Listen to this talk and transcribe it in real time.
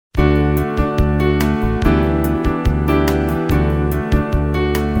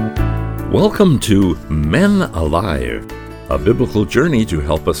Welcome to Men Alive, a biblical journey to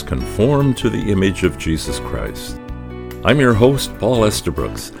help us conform to the image of Jesus Christ. I'm your host, Paul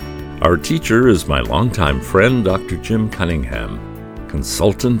Estabrooks. Our teacher is my longtime friend, Dr. Jim Cunningham,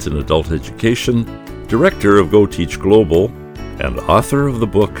 consultant in adult education, director of Go Teach Global, and author of the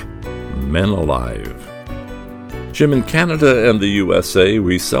book, Men Alive. Jim, in Canada and the USA,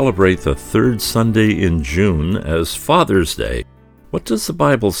 we celebrate the third Sunday in June as Father's Day. What does the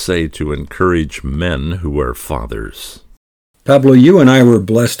Bible say to encourage men who are fathers? Pablo, you and I were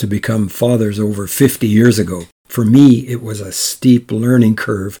blessed to become fathers over 50 years ago. For me, it was a steep learning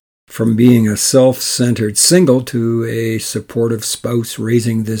curve from being a self-centered single to a supportive spouse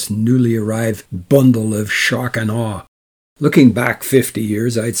raising this newly arrived bundle of shock and awe. Looking back 50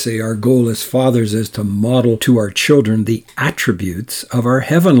 years, I'd say our goal as fathers is to model to our children the attributes of our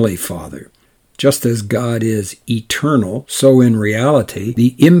Heavenly Father. Just as God is eternal, so in reality,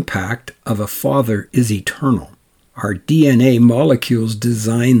 the impact of a father is eternal. Our DNA molecules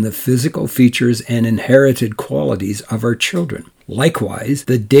design the physical features and inherited qualities of our children. Likewise,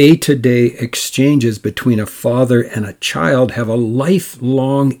 the day-to-day exchanges between a father and a child have a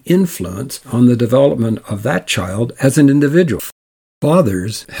lifelong influence on the development of that child as an individual.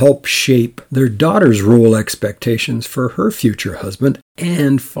 Fathers help shape their daughter's role expectations for her future husband,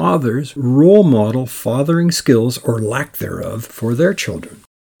 and fathers role model fathering skills or lack thereof for their children.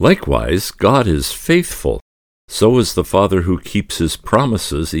 Likewise, God is faithful. So is the father who keeps his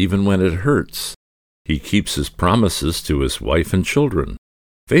promises even when it hurts. He keeps his promises to his wife and children.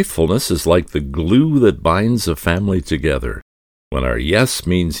 Faithfulness is like the glue that binds a family together. When our yes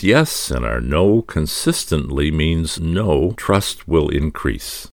means yes and our no consistently means no, trust will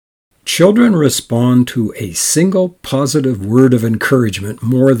increase. Children respond to a single positive word of encouragement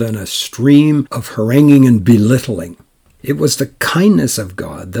more than a stream of haranguing and belittling. It was the kindness of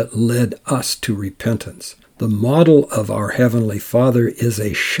God that led us to repentance. The model of our Heavenly Father is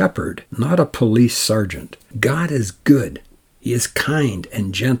a shepherd, not a police sergeant. God is good. He is kind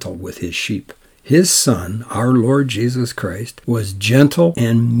and gentle with his sheep. His Son, our Lord Jesus Christ, was gentle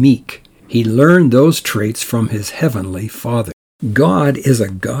and meek. He learned those traits from his Heavenly Father. God is a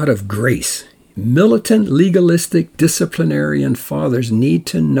God of grace. Militant, legalistic, disciplinarian fathers need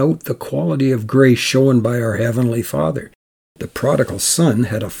to note the quality of grace shown by our Heavenly Father. The prodigal son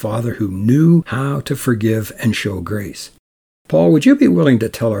had a father who knew how to forgive and show grace. Paul, would you be willing to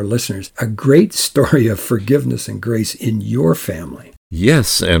tell our listeners a great story of forgiveness and grace in your family?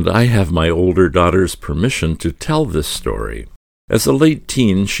 Yes, and I have my older daughter's permission to tell this story. As a late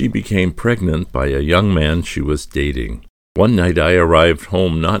teen, she became pregnant by a young man she was dating. One night I arrived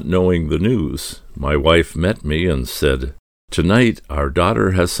home not knowing the news. My wife met me and said, "Tonight our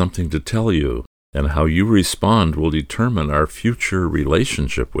daughter has something to tell you, and how you respond will determine our future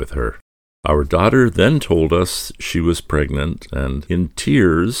relationship with her." Our daughter then told us she was pregnant and, in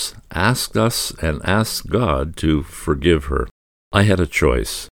tears, asked us and asked God to forgive her. I had a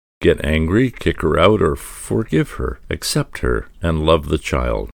choice: get angry, kick her out, or forgive her, accept her, and love the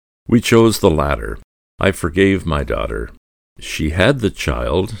child. We chose the latter. I forgave my daughter. She had the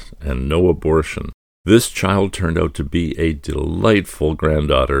child and no abortion. This child turned out to be a delightful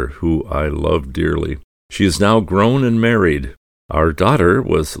granddaughter who I love dearly. She is now grown and married. Our daughter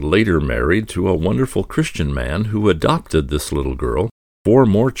was later married to a wonderful Christian man who adopted this little girl. 4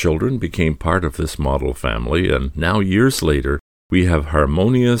 more children became part of this model family, and now years later, we have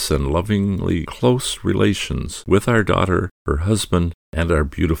harmonious and lovingly close relations with our daughter, her husband, and our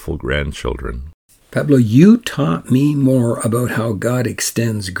beautiful grandchildren. Pablo, you taught me more about how God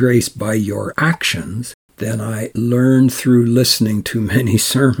extends grace by your actions than I learned through listening to many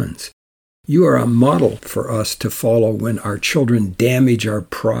sermons. You are a model for us to follow when our children damage our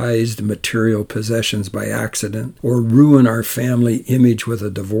prized material possessions by accident, or ruin our family image with a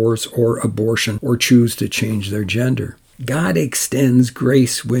divorce or abortion, or choose to change their gender. God extends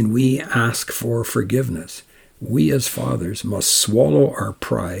grace when we ask for forgiveness. We as fathers must swallow our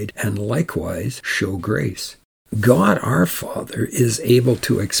pride and likewise show grace. God our Father is able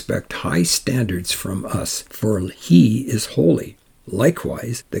to expect high standards from us, for He is holy.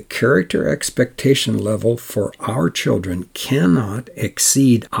 Likewise, the character expectation level for our children cannot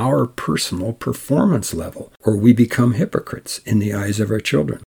exceed our personal performance level, or we become hypocrites in the eyes of our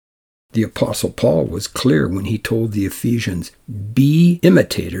children. The Apostle Paul was clear when he told the Ephesians, "Be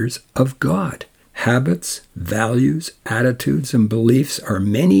imitators of God." Habits, values, attitudes, and beliefs are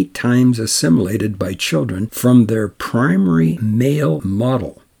many times assimilated by children from their primary male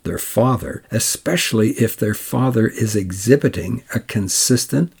model, their father, especially if their father is exhibiting a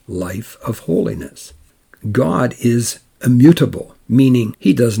consistent life of holiness. God is immutable, meaning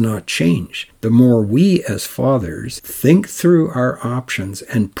he does not change. The more we as fathers think through our options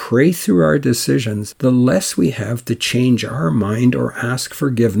and pray through our decisions, the less we have to change our mind or ask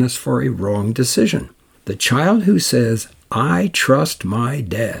forgiveness for a wrong decision. The child who says, "I trust my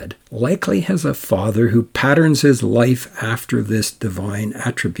dad," likely has a father who patterns his life after this divine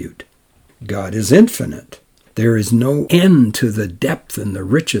attribute. God is infinite. There is no end to the depth and the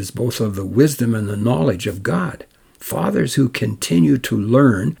riches both of the wisdom and the knowledge of God. Fathers who continue to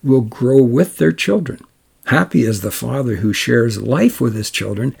learn will grow with their children. Happy is the father who shares life with his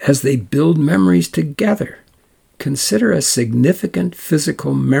children as they build memories together. Consider a significant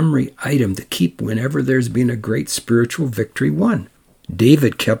physical memory item to keep whenever there's been a great spiritual victory won.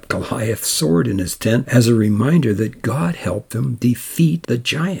 David kept Goliath's sword in his tent as a reminder that God helped him defeat the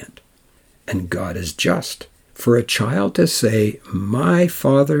giant. And God is just. For a child to say, "My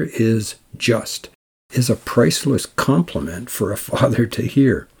father is just," is a priceless compliment for a father to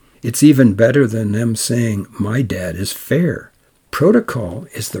hear. It's even better than them saying, "My dad is fair." Protocol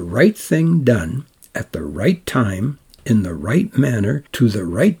is the right thing done at the right time, in the right manner, to the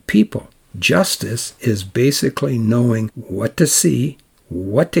right people. Justice is basically knowing what to see,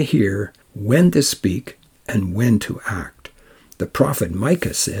 what to hear, when to speak, and when to act. The prophet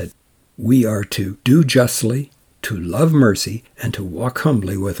Micah said, "We are to do justly, to love mercy, and to walk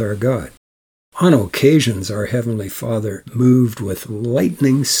humbly with our God." On occasions, our Heavenly Father moved with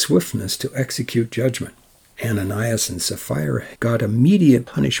lightning swiftness to execute judgment. Ananias and Sapphira got immediate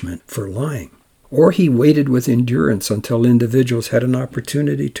punishment for lying. Or he waited with endurance until individuals had an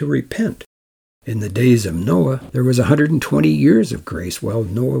opportunity to repent. In the days of Noah, there was 120 years of grace while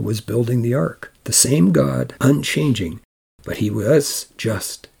Noah was building the ark. The same God, unchanging, but he was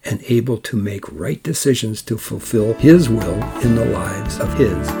just and able to make right decisions to fulfill his will in the lives of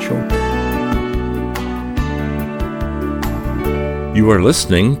his children. You are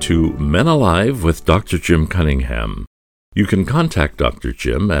listening to Men Alive with Dr. Jim Cunningham. You can contact Dr.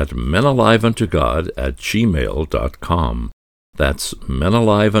 Jim at menaliveuntogod@gmail.com. That's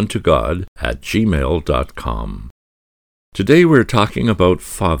menaliveuntogod@gmail.com. Today we're talking about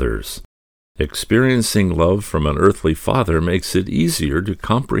fathers. Experiencing love from an earthly father makes it easier to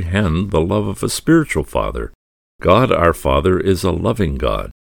comprehend the love of a spiritual father. God our Father is a loving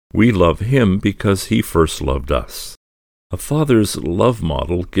God. We love Him because He first loved us. A father's love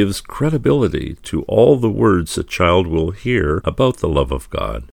model gives credibility to all the words a child will hear about the love of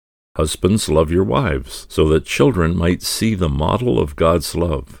God. Husbands, love your wives, so that children might see the model of God's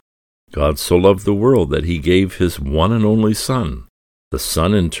love. God so loved the world that He gave His one and only Son. The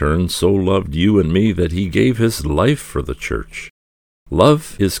Son, in turn, so loved you and me that He gave His life for the church.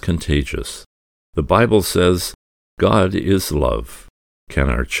 Love is contagious. The Bible says, God is love. Can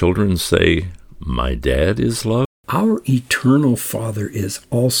our children say, "My dad is love"? Our eternal Father is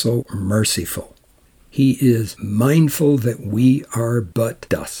also merciful. He is mindful that we are but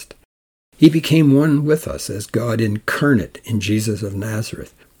dust. He became one with us as God incarnate in Jesus of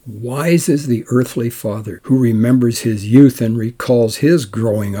Nazareth. Wise is the earthly father who remembers his youth and recalls his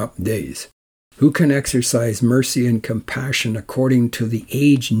growing up days. Who can exercise mercy and compassion according to the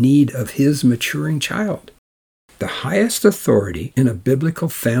age need of his maturing child? The highest authority in a biblical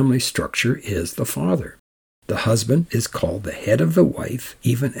family structure is the father. The husband is called the head of the wife,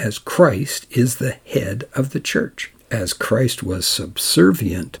 even as Christ is the head of the church. As Christ was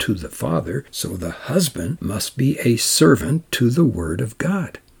subservient to the Father, so the husband must be a servant to the Word of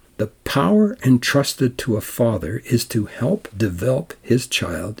God. The power entrusted to a father is to help develop his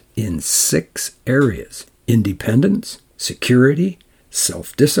child in 6 areas: independence, security,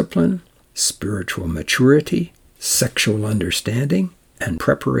 self-discipline, spiritual maturity, sexual understanding, and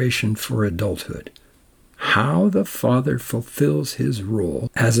preparation for adulthood. How the father fulfills his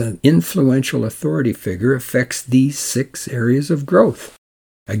role as an influential authority figure affects these 6 areas of growth.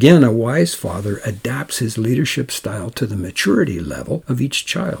 Again, a wise father adapts his leadership style to the maturity level of each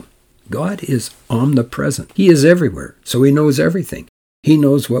child. God is omnipresent. He is everywhere, so He knows everything. He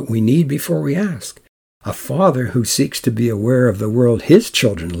knows what we need before we ask. A father who seeks to be aware of the world his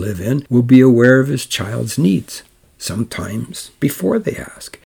children live in will be aware of his child's needs, sometimes before they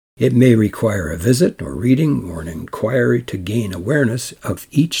ask. It may require a visit or reading or an inquiry to gain awareness of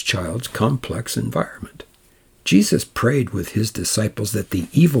each child's complex environment. Jesus prayed with His disciples that the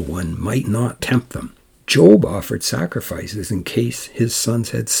evil one might not tempt them. Job offered sacrifices in case his sons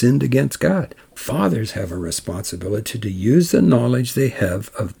had sinned against God. Fathers have a responsibility to use the knowledge they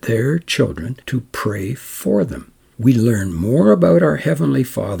have of their children to pray for them. We learn more about our Heavenly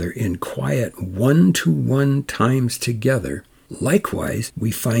Father in quiet one-to-one times together Likewise, we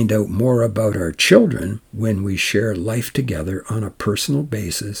find out more about our children when we share life together on a personal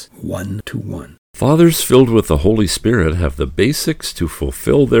basis, one-to-one. Fathers filled with the Holy Spirit have the basics to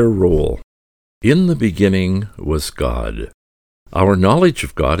fulfill their role. In the beginning was God. Our knowledge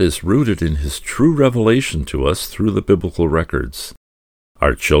of God is rooted in His true revelation to us through the biblical records.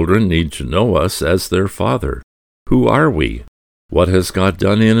 Our children need to know us as their Father. Who are we? What has God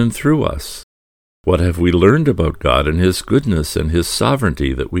done in and through us? What have we learned about God and His goodness and His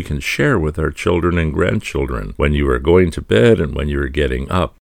sovereignty that we can share with our children and grandchildren when you are going to bed and when you are getting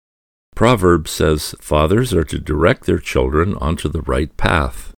up? Proverbs says fathers are to direct their children onto the right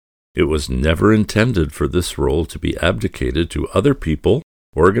path. It was never intended for this role to be abdicated to other people,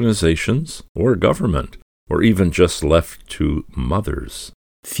 organizations, or government, or even just left to mothers.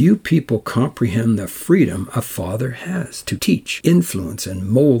 Few people comprehend the freedom a father has to teach, influence, and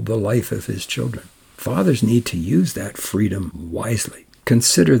mold the life of his children. Fathers need to use that freedom wisely.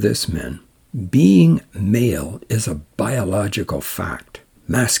 Consider this, men. Being male is a biological fact.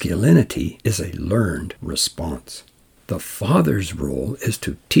 Masculinity is a learned response. The father's role is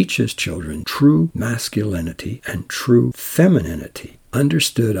to teach his children true masculinity and true femininity,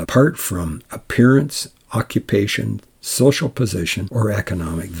 understood apart from appearance, occupation, social position, or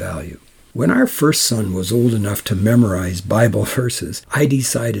economic value. When our first son was old enough to memorize Bible verses, I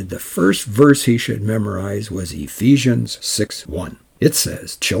decided the first verse he should memorize was Ephesians 6:1. It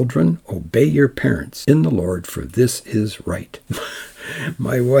says, "Children, obey your parents in the Lord, for this is right."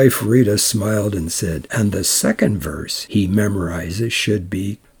 My wife Rita smiled and said, and the second verse he memorizes should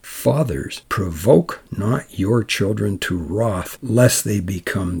be, "Fathers, provoke not your children to wrath, lest they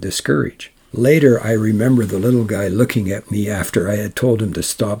become discouraged." Later, I remember the little guy looking at me after I had told him to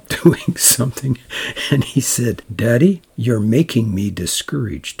stop doing something, and he said, "Daddy, you're making me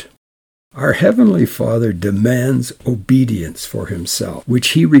discouraged." Our Heavenly Father demands obedience for Himself, which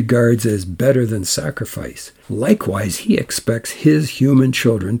He regards as better than sacrifice. Likewise, He expects His human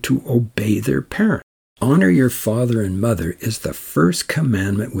children to obey their parents. Honor your father and mother is the first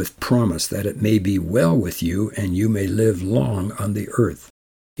commandment with promise that it may be well with you and you may live long on the earth.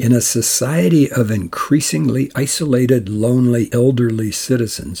 In a society of increasingly isolated, lonely, elderly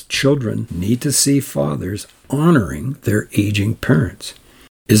citizens, children need to see fathers honoring their aging parents.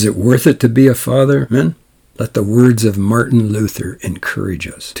 Is it worth it to be a father, men? Let the words of Martin Luther encourage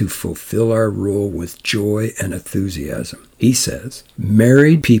us to fulfill our role with joy and enthusiasm. He says,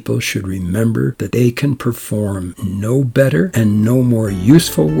 married people should remember that they can perform no better and no more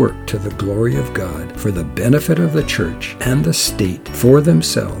useful work to the glory of God for the benefit of the church and the state for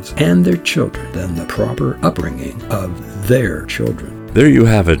themselves and their children than the proper upbringing of their children. There you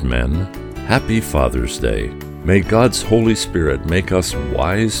have it, men. Happy Father's Day. May God's Holy Spirit make us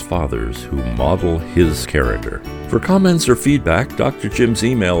wise fathers who model His character. For comments or feedback, Dr. Jim's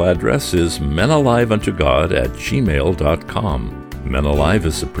email address is menaliveunto@gmail.com. Men Alive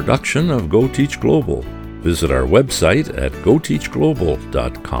is a production of Go Teach Global. Visit our website at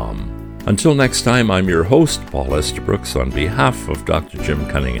goteachglobal.com. Until next time, I'm your host, Paul Estabrooks, on behalf of Dr. Jim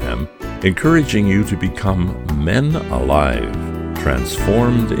Cunningham, encouraging you to become men alive,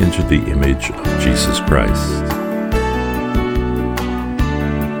 transformed into the image of Jesus Christ.